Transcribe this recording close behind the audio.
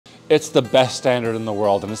It's the best standard in the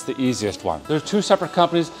world, and it's the easiest one. There's two separate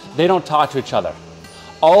companies. They don't talk to each other.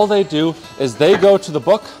 All they do is they go to the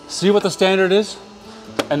book, see what the standard is,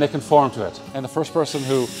 and they conform to it. And the first person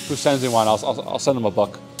who sends me one, I'll send them a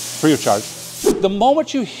book free of charge. The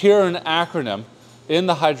moment you hear an acronym in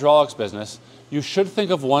the hydraulics business, you should think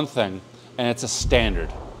of one thing, and it's a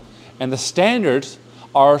standard. And the standards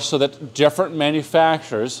are so that different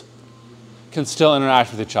manufacturers can still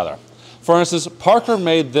interact with each other. For instance, Parker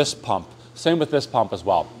made this pump, same with this pump as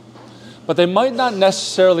well. But they might not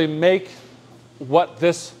necessarily make what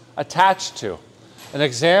this attached to. An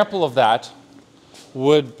example of that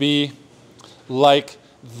would be like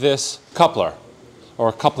this coupler,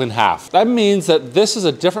 or coupling half. That means that this is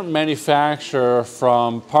a different manufacturer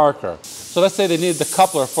from Parker. So let's say they need the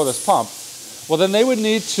coupler for this pump. Well, then they would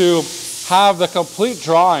need to have the complete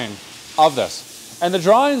drawing of this. And the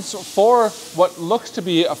drawings for what looks to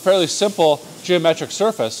be a fairly simple geometric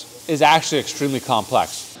surface is actually extremely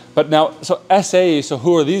complex. But now, so SAE, so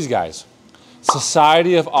who are these guys?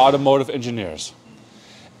 Society of Automotive Engineers.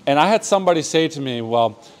 And I had somebody say to me,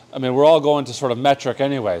 well, I mean, we're all going to sort of metric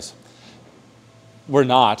anyways. We're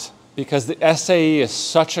not, because the SAE is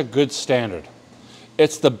such a good standard.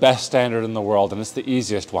 It's the best standard in the world, and it's the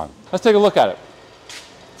easiest one. Let's take a look at it.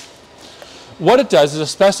 What it does is it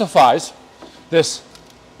specifies this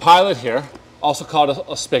pilot here, also called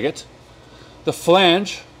a spigot, the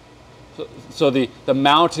flange, so the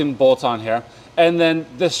mounting bolts on here, and then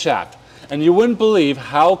this shaft. And you wouldn't believe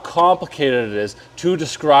how complicated it is to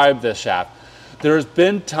describe this shaft. There's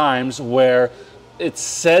been times where it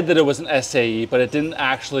said that it was an SAE, but it didn't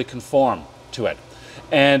actually conform to it.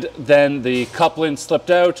 And then the coupling slipped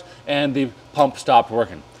out and the pump stopped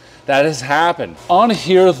working. That has happened. On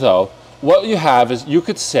here though, what you have is you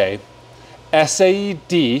could say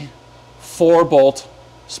SAE-D 4-bolt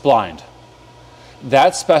splined.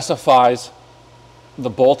 That specifies the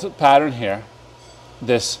bolt pattern here,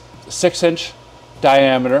 this 6-inch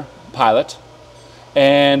diameter pilot,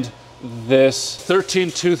 and this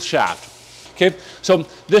 13-tooth shaft. Okay, so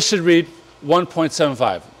this should read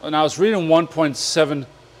 1.75. And I was reading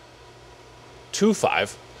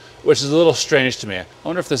 1.725, which is a little strange to me. I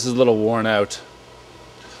wonder if this is a little worn out,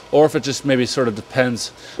 or if it just maybe sort of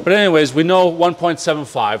depends. But anyways, we know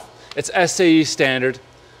 1.75. It's SAE standard.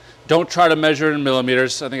 Don't try to measure it in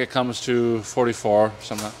millimeters. I think it comes to 44 or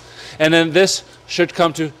something like that. And then this should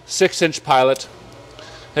come to 6-inch pilot.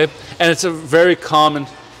 Okay? And it's a very common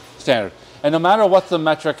standard. And no matter what the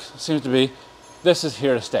metric seems to be, this is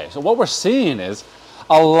here to stay. So what we're seeing is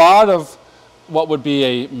a lot of what would be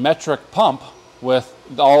a metric pump with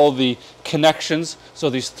all the connections, so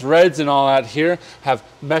these threads and all that here have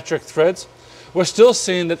metric threads. We're still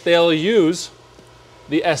seeing that they'll use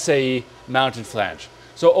the SAE mounting flange.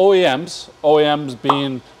 So OEMs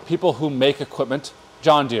being people who make equipment,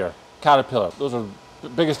 John Deere, Caterpillar, those are the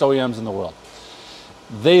biggest OEMs in the world.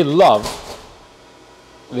 They love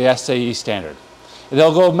the SAE standard.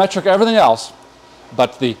 They'll go metric everything else,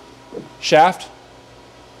 but the shaft,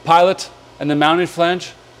 pilot, and the mounting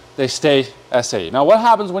flange, they stay SAE. Now what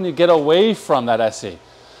happens when you get away from that SAE?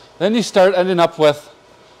 Then you start ending up with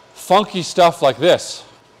funky stuff like this.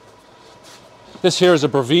 This here is a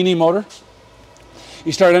Bravini motor.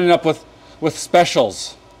 You start ending up with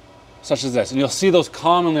specials such as this, and you'll see those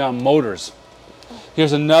commonly on motors.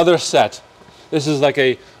 Here's another set. This is like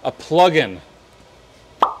a plug-in,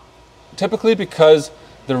 typically because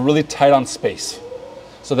they're really tight on space.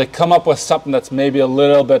 So they come up with something that's maybe a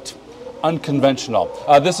little bit unconventional.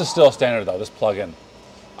 This is still standard though, this plug-in.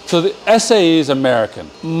 So the SAE is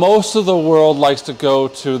American. Most of the world likes to go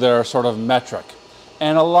to their sort of metric.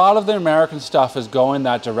 And a lot of the American stuff is going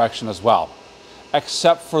that direction as well,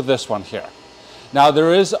 except for this one here. Now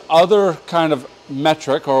there is other kind of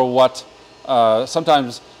metric, or what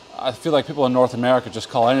sometimes I feel like people in North America just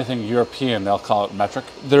call anything European, they'll call it metric.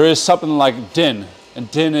 There is something like DIN,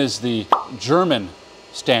 and DIN is the German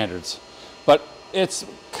standards, but it's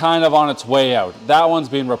kind of on its way out. That one's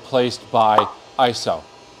being replaced by ISO.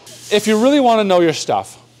 If you really want to know your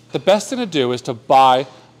stuff, the best thing to do is to buy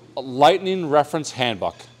a Lightning Reference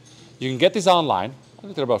Handbook. You can get these online. I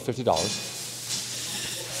think they're about $50.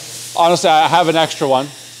 Honestly, I have an extra one,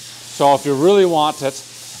 so if you really want it,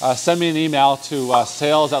 send me an email to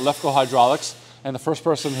sales@Lefco Hydraulics, and the first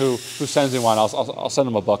person who sends me one, I'll send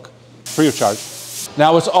them a book free of charge.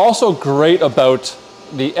 Now, what's also great about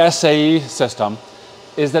the SAE system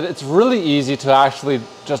is that it's really easy to actually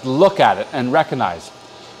just look at it and recognize.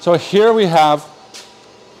 So here we have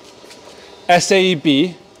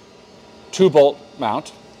SAE-B 2-bolt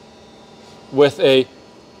mount with a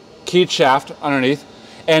keyed shaft underneath,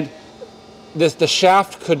 and the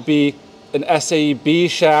shaft could be an SAE-B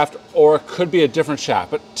shaft, or it could be a different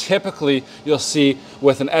shaft. But typically, you'll see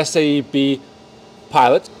with an SAE-B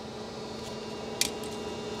pilot,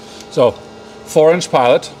 so 4-inch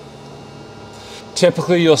pilot,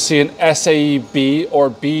 typically you'll see an SAE-B or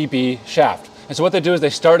BB shaft. And so what they do is they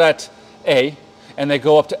start at A and they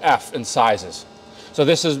go up to F in sizes. So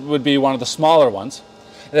this would be one of the smaller ones.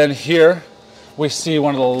 And then here we see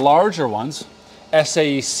one of the larger ones,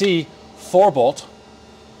 SAE-C 4-bolt.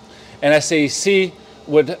 And SAE-C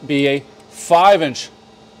would be a 5-inch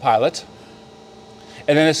pilot.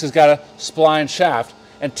 And then this has got a spline shaft.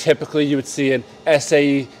 And typically you would see an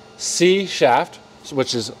SAE-C shaft,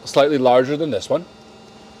 which is slightly larger than this one.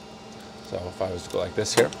 So if I was to go like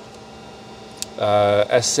this here,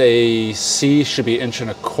 SAE-C should be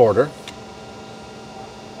 1.25 inches.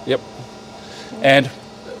 Yep. And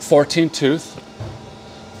 14 tooth.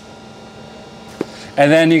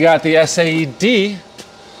 And then you got the SAE-D,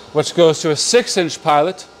 which goes to a 6-inch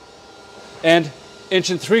pilot and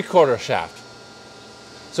 1.75 inch shaft.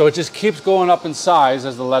 So it just keeps going up in size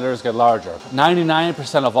as the letters get larger.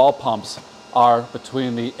 99% of all pumps are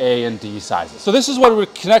between the A and D sizes. So this is what it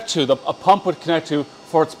would connect to, a pump would connect to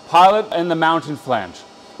for its pilot and the mounting flange.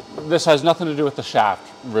 This has nothing to do with the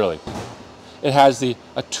shaft, really. It has a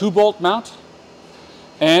 2-bolt mount,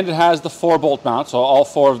 and it has the 4-bolt mount, so all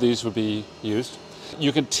 4 of these would be used.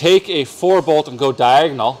 You can take a 4-bolt and go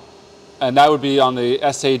diagonal, and that would be on the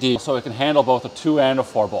SAD, so it can handle both a 2 and a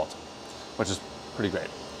 4-bolt, which is pretty great.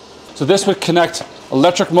 So this would connect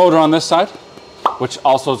electric motor on this side, which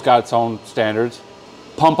also has got its own standards,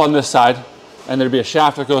 pump on this side, and there'd be a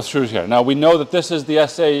shaft that goes through here. Now we know that this is the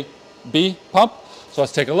SAB pump, so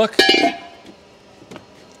let's take a look.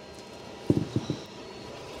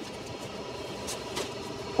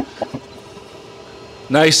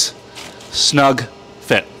 Nice, snug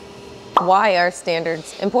fit. Why are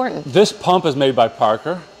standards important? This pump is made by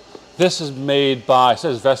Parker. This is made by, it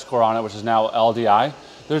says Vescor on it, which is now LDI.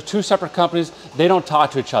 There's 2 separate companies. They don't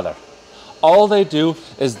talk to each other. All they do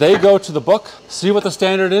is they go to the book, see what the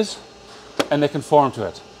standard is, and they conform to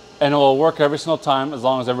it. And it will work every single time as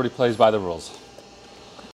long as everybody plays by the rules.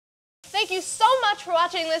 Thank you so much for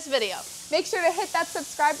watching this video. Make sure to hit that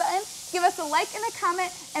subscribe button, give us a like and a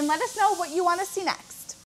comment, and let us know what you want to see next.